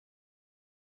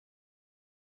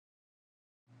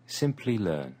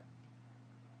Simplilearn.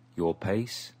 Your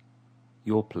pace,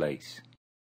 your place.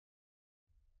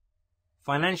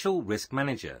 Financial Risk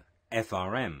Manager,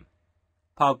 FRM.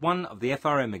 Part 1 of the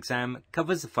FRM exam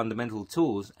covers the fundamental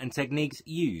tools and techniques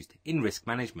used in risk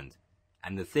management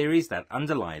and the theories that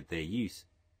underlie their use.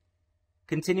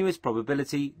 Continuous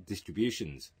probability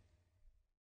distributions.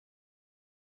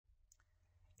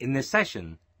 In this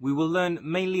session, we will learn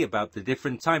mainly about the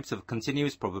different types of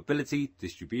continuous probability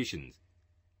distributions.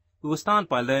 We will start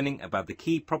by learning about the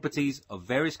key properties of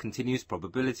various continuous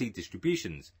probability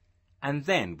distributions, and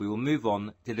then we will move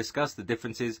on to discuss the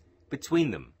differences between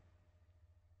them.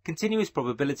 Continuous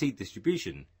probability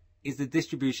distribution is the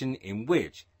distribution in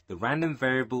which the random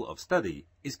variable of study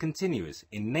is continuous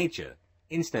in nature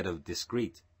instead of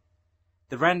discrete.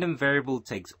 The random variable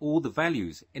takes all the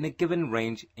values in a given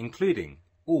range, including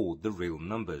all the real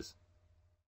numbers.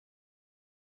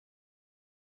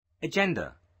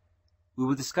 Agenda. We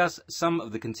will discuss some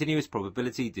of the continuous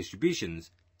probability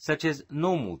distributions, such as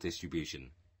normal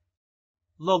distribution,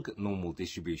 log normal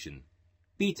distribution,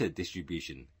 beta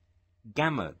distribution,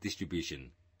 gamma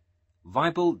distribution,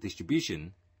 Weibull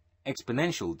distribution,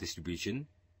 exponential distribution,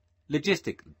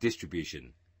 logistic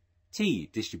distribution,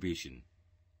 t-distribution,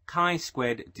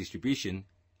 chi-squared distribution,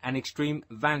 and extreme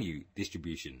value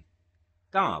distribution.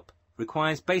 GARP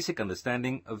requires basic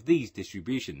understanding of these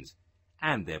distributions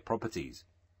and their properties,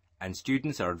 and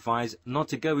students are advised not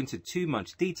to go into too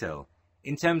much detail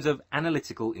in terms of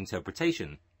analytical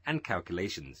interpretation and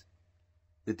calculations.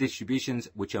 The distributions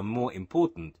which are more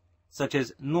important, such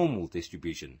as normal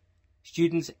distribution,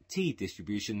 students'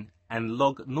 t-distribution, and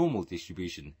log normal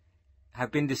distribution,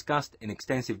 have been discussed in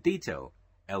extensive detail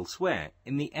elsewhere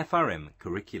in the FRM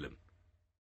curriculum.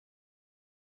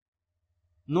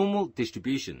 Normal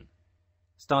distribution.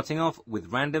 Starting off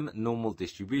with random normal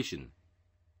distribution.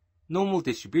 Normal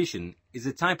distribution is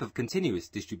a type of continuous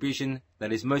distribution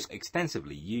that is most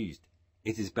extensively used.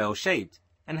 It is bell-shaped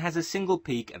and has a single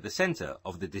peak at the center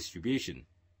of the distribution.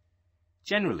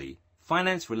 Generally,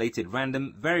 finance-related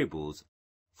random variables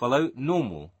follow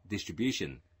normal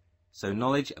distribution, so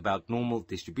knowledge about normal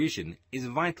distribution is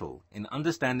vital in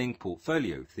understanding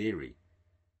portfolio theory.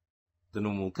 The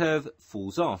normal curve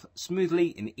falls off smoothly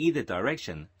in either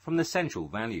direction from the central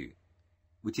value,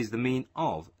 which is the mean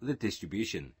of the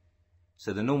distribution.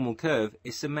 So the normal curve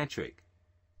is symmetric,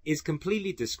 is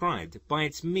completely described by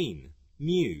its mean,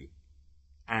 mu,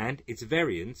 and its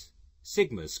variance,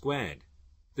 sigma squared.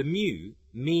 The mu,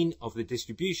 mean of the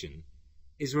distribution,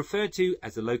 is referred to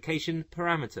as the location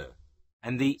parameter,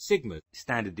 and the sigma,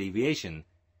 standard deviation,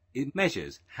 it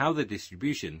measures how the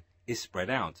distribution is spread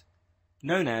out,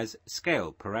 known as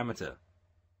scale parameter.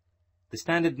 The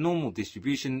standard normal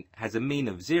distribution has a mean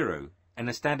of 0 and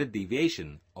a standard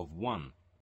deviation of 1.